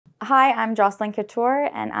Hi, I'm Jocelyn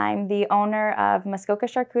Couture, and I'm the owner of Muskoka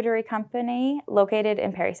Charcuterie Company located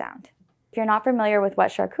in Parry Sound. If you're not familiar with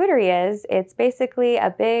what charcuterie is, it's basically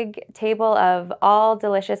a big table of all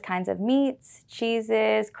delicious kinds of meats,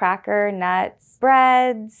 cheeses, cracker, nuts,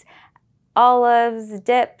 breads, olives,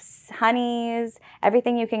 dips, honeys,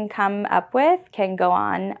 everything you can come up with can go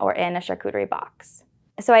on or in a charcuterie box.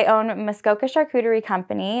 So I own Muskoka Charcuterie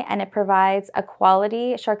Company, and it provides a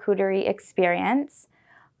quality charcuterie experience.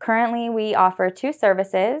 Currently, we offer two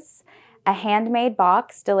services: a handmade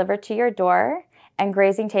box delivered to your door and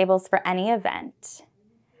grazing tables for any event.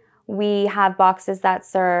 We have boxes that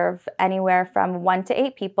serve anywhere from 1 to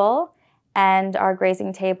 8 people, and our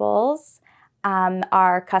grazing tables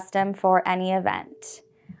are custom for any event.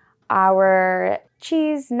 Our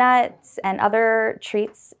cheese, nuts, and other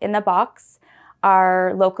treats in the box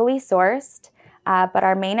are locally sourced, but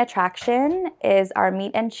our main attraction is our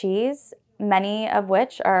meat and cheese, many of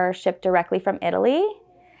which are shipped directly from Italy.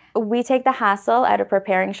 We take the hassle out of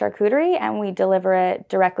preparing charcuterie and we deliver it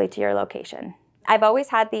directly to your location. I've always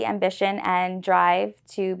had the ambition and drive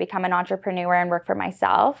to become an entrepreneur and work for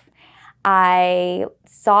myself. I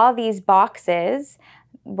saw these boxes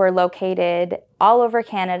were located all over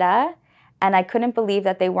Canada, and I couldn't believe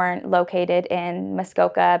that they weren't located in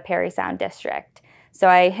Muskoka, Parry Sound District. So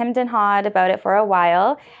I hemmed and hawed about it for a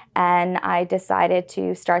while, and I decided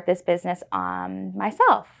to start this business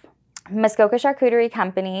myself. Muskoka Charcuterie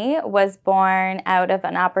Company was born out of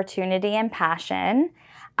an opportunity and passion.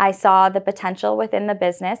 I saw the potential within the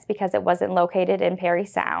business because it wasn't located in Parry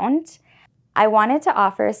Sound. I wanted to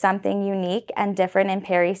offer something unique and different in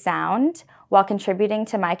Parry Sound while contributing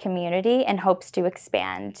to my community in hopes to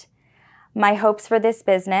expand. My hopes for this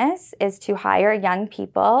business is to hire young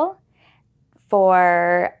people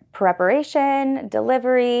for preparation,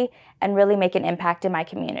 delivery, and really make an impact in my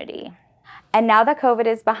community. And now that COVID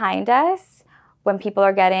is behind us, when people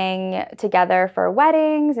are getting together for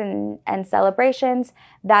weddings and celebrations,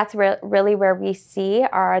 that's really where we see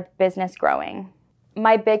our business growing.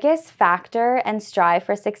 My biggest factor and strive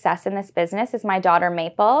for success in this business is my daughter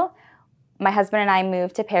Maple. My husband and I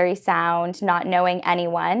moved to Parry Sound not knowing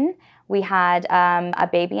anyone. We had a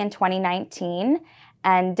baby in 2019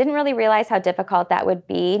 and didn't really realize how difficult that would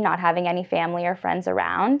be, not having any family or friends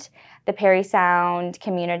around. The Parry Sound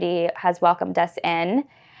community has welcomed us in.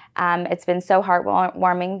 It's been so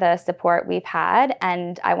heartwarming, the support we've had,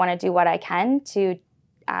 and I want to do what I can to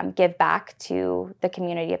give back to the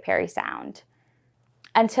community of Parry Sound.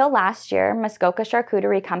 Until last year, Muskoka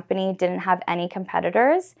Charcuterie Company didn't have any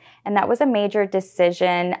competitors, and that was a major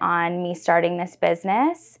decision on me starting this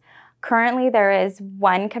business. Currently, there is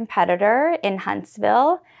one competitor in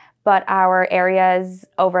Huntsville, but our areas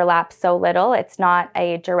overlap so little, it's not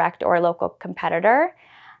a direct or local competitor.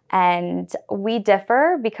 And we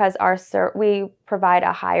differ because we provide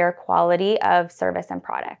a higher quality of service and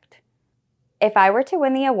product. If I were to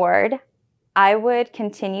win the award, I would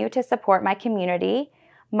continue to support my community.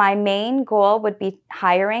 My main goal would be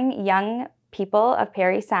hiring young people of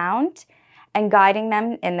Parry Sound and guiding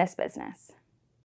them in this business.